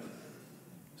Bill.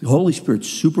 The Holy Spirit's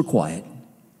super quiet.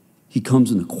 He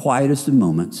comes in the quietest of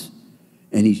moments,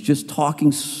 and he's just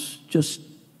talking just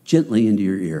gently into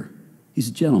your ear. He's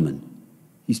a gentleman.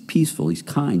 He's peaceful, he's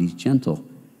kind, he's gentle.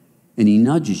 And he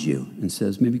nudges you and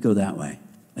says, maybe go that way.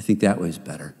 I think that way is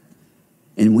better.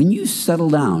 And when you settle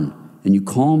down and you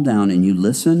calm down and you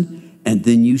listen, and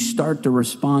then you start to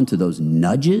respond to those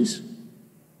nudges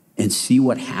and see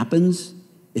what happens,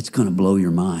 it's going to blow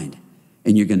your mind.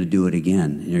 And you're going to do it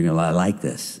again. And you're going to, I like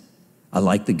this. I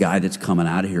like the guy that's coming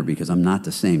out of here because I'm not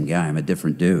the same guy. I'm a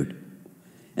different dude.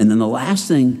 And then the last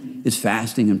thing is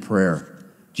fasting and prayer.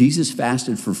 Jesus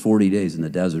fasted for 40 days in the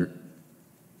desert.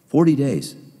 40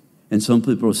 days. And some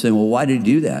people are saying, well, why did he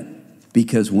do that?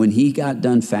 Because when he got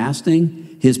done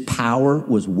fasting, his power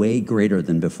was way greater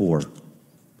than before.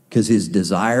 Because his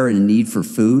desire and need for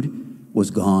food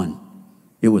was gone.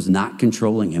 It was not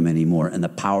controlling him anymore. And the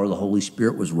power of the Holy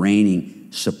Spirit was reigning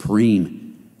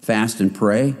supreme. Fast and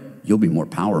pray, you'll be more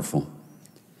powerful.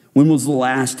 When was the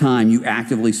last time you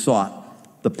actively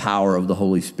sought the power of the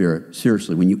Holy Spirit?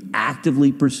 Seriously, when you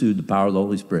actively pursued the power of the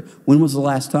Holy Spirit, when was the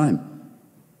last time?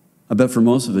 I bet for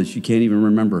most of us, you can't even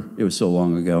remember. It was so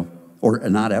long ago, or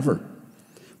not ever.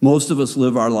 Most of us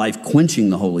live our life quenching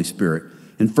the Holy Spirit.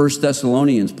 In 1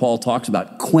 Thessalonians, Paul talks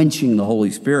about quenching the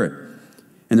Holy Spirit.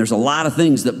 And there's a lot of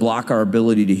things that block our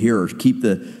ability to hear or keep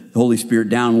the Holy Spirit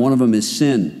down. One of them is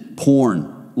sin,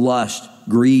 porn, lust,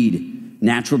 greed,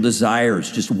 natural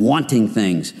desires, just wanting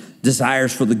things,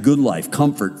 desires for the good life,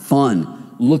 comfort,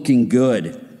 fun, looking good.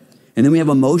 And then we have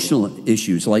emotional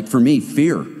issues, like for me,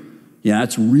 fear. Yeah,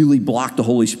 that's really blocked the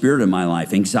Holy Spirit in my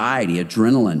life. Anxiety,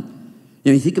 adrenaline.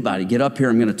 You know, you think about it, get up here,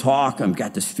 I'm going to talk, I've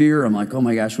got this fear. I'm like, oh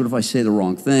my gosh, what if I say the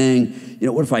wrong thing? You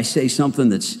know, what if I say something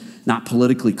that's not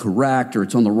politically correct, or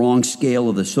it's on the wrong scale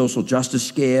of the social justice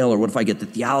scale, or what if I get the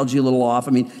theology a little off?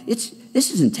 I mean, this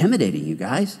is intimidating, you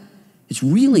guys. It's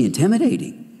really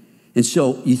intimidating. And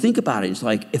so you think about it, it's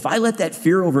like, if I let that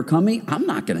fear overcome me, I'm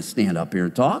not going to stand up here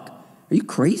and talk. Are you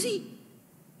crazy?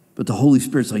 But the Holy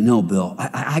Spirit's like, no, Bill,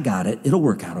 I got it. It'll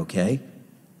work out okay.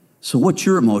 So what's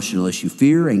your emotional issue?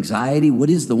 Fear, anxiety? What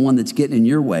is the one that's getting in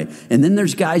your way? And then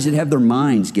there's guys that have their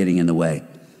minds getting in the way.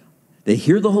 They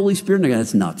hear the Holy Spirit and they go,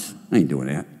 that's nuts. I ain't doing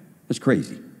that. That's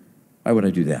crazy. Why would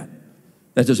I do that?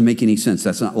 That doesn't make any sense.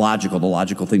 That's not logical. The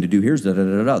logical thing to do here is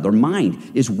da-da-da-da. Their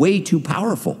mind is way too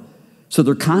powerful. So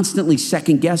they're constantly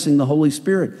second-guessing the Holy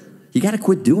Spirit. You got to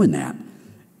quit doing that.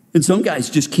 And some guys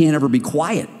just can't ever be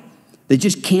quiet. They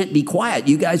just can't be quiet.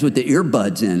 You guys with the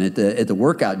earbuds in at the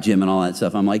workout gym and all that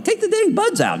stuff, I'm like, take the dang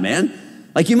buds out, man.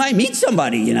 Like you might meet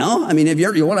somebody, you know? I mean, if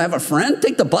you want to have a friend,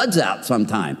 take the buds out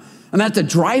sometime. I'm at the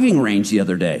driving range the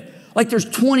other day. Like there's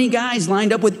 20 guys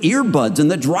lined up with earbuds in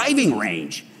the driving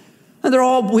range. And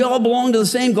we all belong to the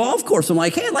same golf course. I'm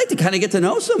like, hey, I'd like to kind of get to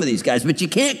know some of these guys, but you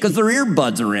can't because their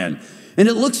earbuds are in. And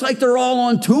it looks like they're all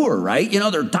on tour, right? You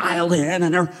know, they're dialed in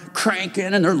and they're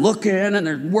cranking and they're looking and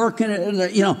they're working it.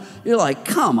 And you know, you're like,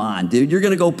 come on, dude. You're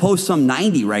going to go post some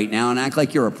 90 right now and act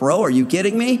like you're a pro. Are you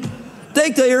kidding me?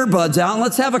 Take the earbuds out and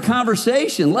let's have a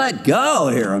conversation. Let go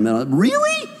here. I mean,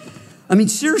 really? I mean,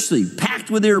 seriously, packed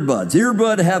with earbuds.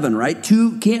 Earbud heaven, right?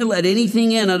 Can't let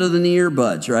anything in other than the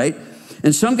earbuds, right?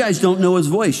 And some guys don't know his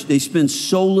voice. They spend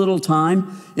so little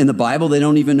time in the Bible, they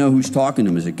don't even know who's talking to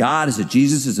them. Is it God? Is it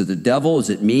Jesus? Is it the devil? Is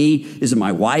it me? Is it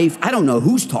my wife? I don't know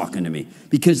who's talking to me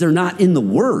because they're not in the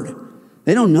Word.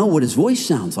 They don't know what his voice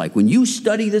sounds like. When you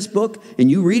study this book and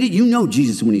you read it, you know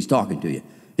Jesus when he's talking to you.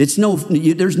 There's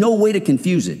no way to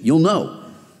confuse it. You'll know.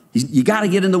 You got to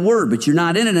get in the Word, but you're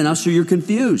not in it enough, so you're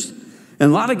confused.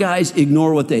 And a lot of guys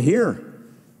ignore what they hear.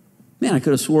 Man, I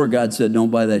could have swore God said,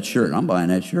 don't buy that shirt. I'm buying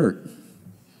that shirt.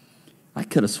 I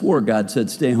could have swore God said,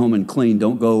 stay home and clean.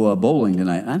 Don't go bowling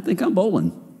tonight. I think I'm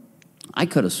bowling. I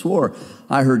could have swore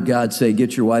I heard God say,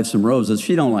 get your wife some roses.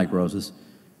 She don't like roses.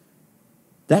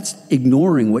 That's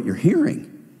ignoring what you're hearing.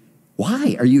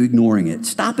 Why are you ignoring it?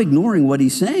 Stop ignoring what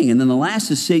he's saying. And then the last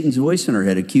is Satan's voice in our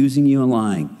head, accusing you and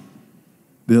lying.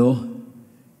 Bill,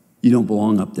 you don't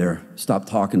belong up there. Stop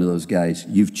talking to those guys.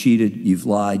 You've cheated. You've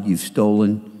lied. You've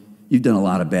stolen. You've done a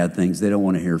lot of bad things. They don't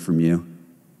want to hear from you.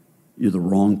 You're the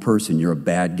wrong person. You're a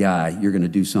bad guy. You're going to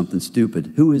do something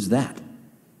stupid. Who is that?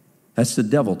 That's the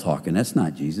devil talking. That's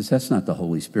not Jesus. That's not the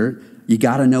Holy Spirit. You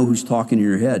got to know who's talking in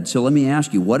your head. So let me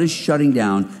ask you, what is shutting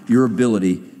down your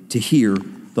ability to hear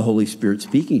the Holy Spirit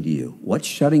speaking to you? What's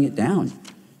shutting it down?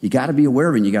 You got to be aware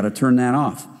of it, and you got to turn that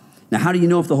off. Now, how do you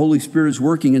know if the Holy Spirit is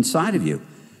working inside of you?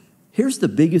 Here's the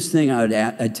biggest thing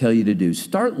I'd tell you to do.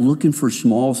 Start looking for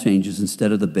small changes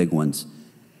instead of the big ones.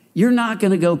 You're not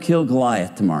going to go kill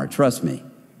Goliath tomorrow, trust me.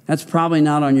 That's probably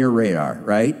not on your radar,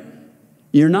 right?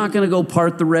 You're not going to go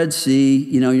part the Red Sea.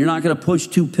 You know, you're not going to push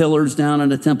 2 pillars down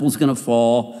and the temple's going to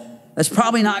fall. That's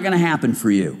probably not going to happen for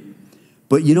you.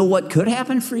 But you know what could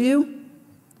happen for you?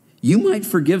 You might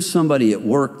forgive somebody at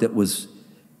work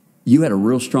you had a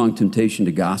real strong temptation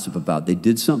to gossip about. They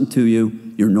did something to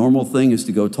you. Your normal thing is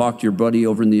to go talk to your buddy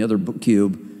over in the other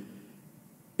cube.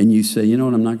 And you say, you know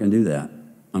what, I'm not going to do that.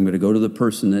 I'm going to go to the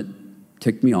person that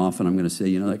ticked me off, and I'm going to say,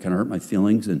 you know, that kind of hurt my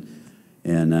feelings, and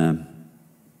I'm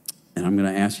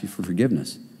going to ask you for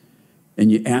forgiveness.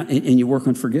 And you work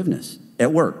on forgiveness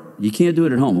at work. You can't do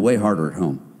it at home. Way harder at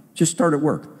home. Just start at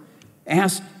work.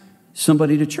 Ask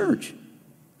somebody to church.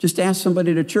 Just ask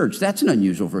somebody to church. That's an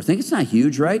unusual for a thing. It's not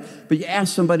huge, right? But you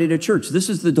ask somebody to church. This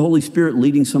is the Holy Spirit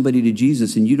leading somebody to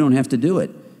Jesus, and you don't have to do it.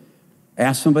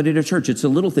 Ask somebody to church. It's a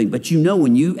little thing. But you know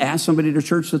when you ask somebody to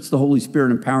church, that's the Holy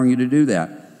Spirit empowering you to do that.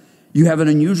 You have an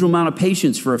unusual amount of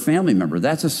patience for a family member.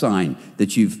 That's a sign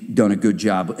that you've done a good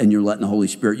job and you're letting the Holy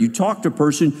Spirit. You talk to a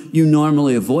person you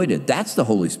normally avoided. That's the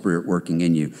Holy Spirit working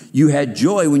in you. You had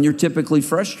joy when you're typically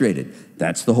frustrated.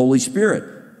 That's the Holy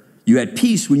Spirit. You had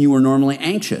peace when you were normally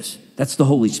anxious. That's the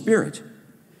Holy Spirit.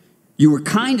 You were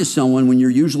kind to someone when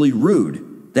you're usually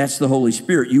rude. That's the Holy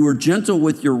Spirit. You were gentle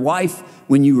with your wife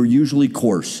when you were usually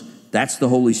coarse. That's the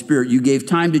Holy Spirit. You gave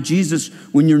time to Jesus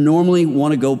when you normally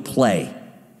want to go play.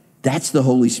 That's the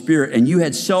Holy Spirit. And you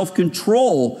had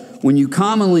self-control when you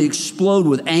commonly explode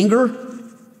with anger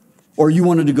or you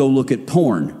wanted to go look at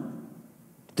porn.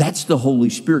 That's the Holy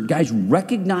Spirit. Guys,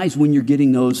 recognize when you're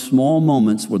getting those small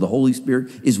moments where the Holy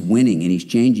Spirit is winning and he's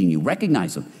changing you.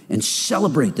 Recognize them and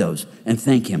celebrate those and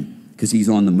thank him because he's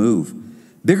on the move.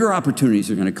 Bigger opportunities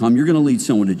are going to come. You're going to lead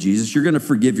someone to Jesus. You're going to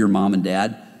forgive your mom and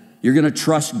dad. You're going to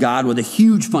trust God with a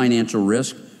huge financial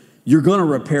risk. You're going to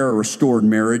repair a restored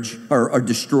marriage or a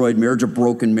destroyed marriage, a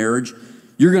broken marriage.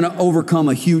 You're going to overcome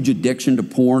a huge addiction to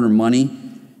porn or money.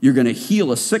 You're going to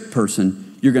heal a sick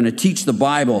person. You're going to teach the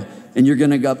Bible, and you're going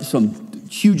to give some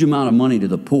huge amount of money to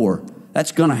the poor.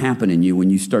 That's going to happen in you when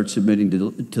you start submitting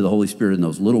to the Holy Spirit in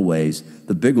those little ways.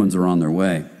 The big ones are on their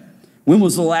way. When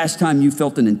was the last time you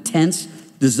felt an intense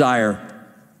desire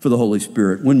for the Holy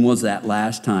Spirit? When was that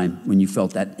last time when you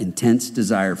felt that intense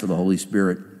desire for the Holy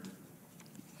Spirit?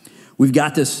 We've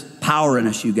got this power in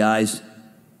us, you guys,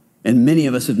 and many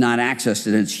of us have not accessed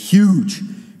it. It's huge,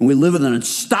 and we live with an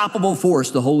unstoppable force,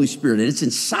 the Holy Spirit, and it's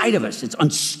inside of us. It's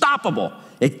unstoppable.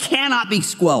 It cannot be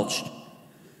squelched.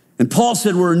 And Paul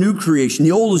said we're a new creation.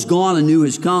 The old is gone, and new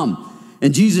has come.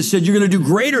 And Jesus said, you're going to do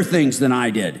greater things than I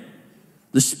did.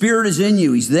 The Spirit is in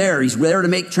you. He's there. He's there to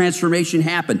make transformation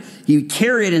happen. He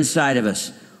carry it inside of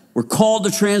us. We're called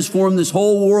to transform this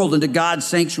whole world into God's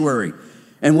sanctuary.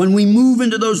 And when we move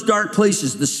into those dark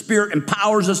places, the Spirit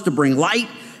empowers us to bring light,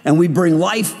 and we bring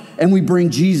life, and we bring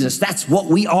Jesus. That's what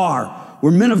we are.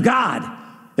 We're men of God,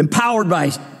 empowered by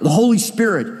the Holy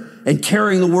Spirit and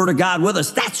carrying the Word of God with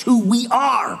us. That's who we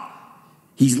are.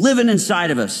 He's living inside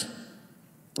of us.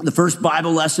 The first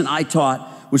Bible lesson I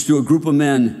taught was to a group of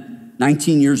men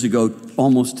 19 years ago,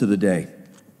 almost to the day.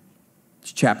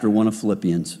 It's chapter 1 of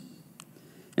Philippians.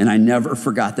 And I never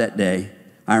forgot that day.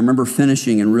 I remember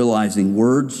finishing and realizing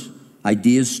words,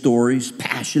 ideas, stories,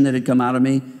 passion that had come out of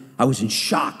me. I was in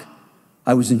shock.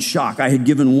 I was in shock. I had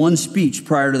given one speech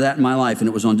prior to that in my life, and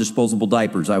it was on disposable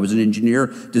diapers. I was an engineer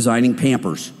designing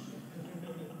Pampers.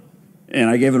 And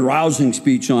I gave a rousing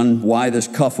speech on why this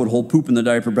cuff would hold poop in the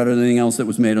diaper better than anything else that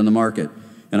was made on the market.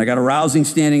 And I got a rousing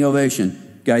standing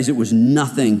ovation. Guys, it was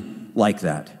nothing like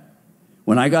that.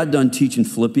 When I got done teaching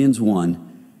Philippians 1,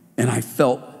 and I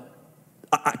felt,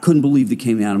 I couldn't believe that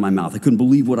came out of my mouth. I couldn't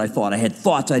believe what I thought. I had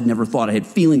thoughts I'd never thought. I had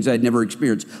feelings I'd never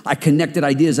experienced. I connected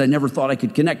ideas I never thought I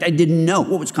could connect. I didn't know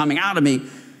what was coming out of me.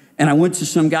 And I went to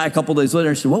some guy a couple days later.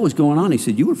 I said, what was going on? He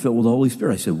said, you were filled with the Holy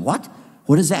Spirit. I said, what?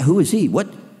 What is that? Who is he? What?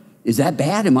 Is that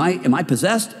bad? Am I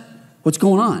possessed? What's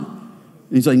going on?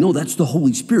 And he's like, no, that's the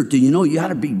Holy Spirit. Do you know you ought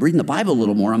to be reading the Bible a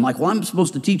little more? I'm like, well, I'm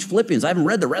supposed to teach Philippians. I haven't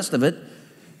read the rest of it.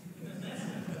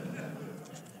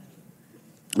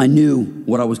 I knew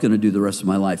what I was going to do the rest of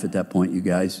my life at that point, you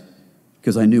guys,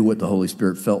 because I knew what the Holy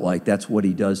Spirit felt like. That's what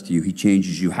he does to you. He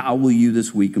changes you. How will you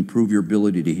this week improve your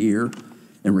ability to hear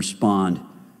and respond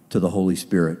to the Holy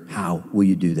Spirit? How will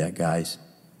you do that, guys?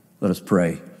 Let us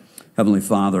pray. Heavenly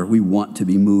Father, we want to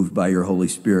be moved by your Holy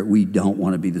Spirit. We don't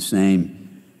want to be the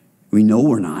same. We know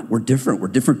we're not. We're different. We're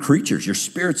different creatures. Your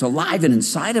Spirit's alive and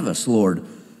inside of us, Lord.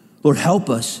 Lord, help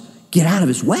us get out of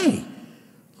his way.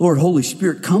 Lord, Holy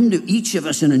Spirit, come to each of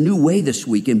us in a new way this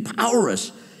week. Empower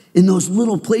us in those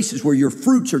little places where your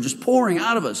fruits are just pouring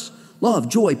out of us. Love,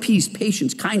 joy, peace,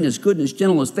 patience, kindness, goodness,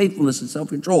 gentleness, faithfulness, and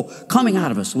self-control coming out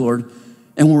of us, Lord.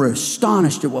 And we're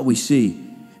astonished at what we see.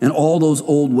 And all those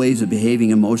old ways of behaving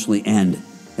emotionally end.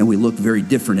 And we look very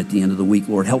different at the end of the week.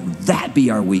 Lord, help that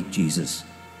be our week, Jesus.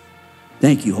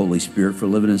 Thank you, Holy Spirit, for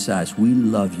living inside us. We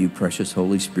love you, precious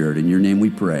Holy Spirit. In your name we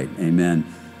pray. Amen.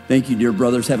 Thank you, dear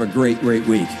brothers. Have a great, great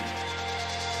week.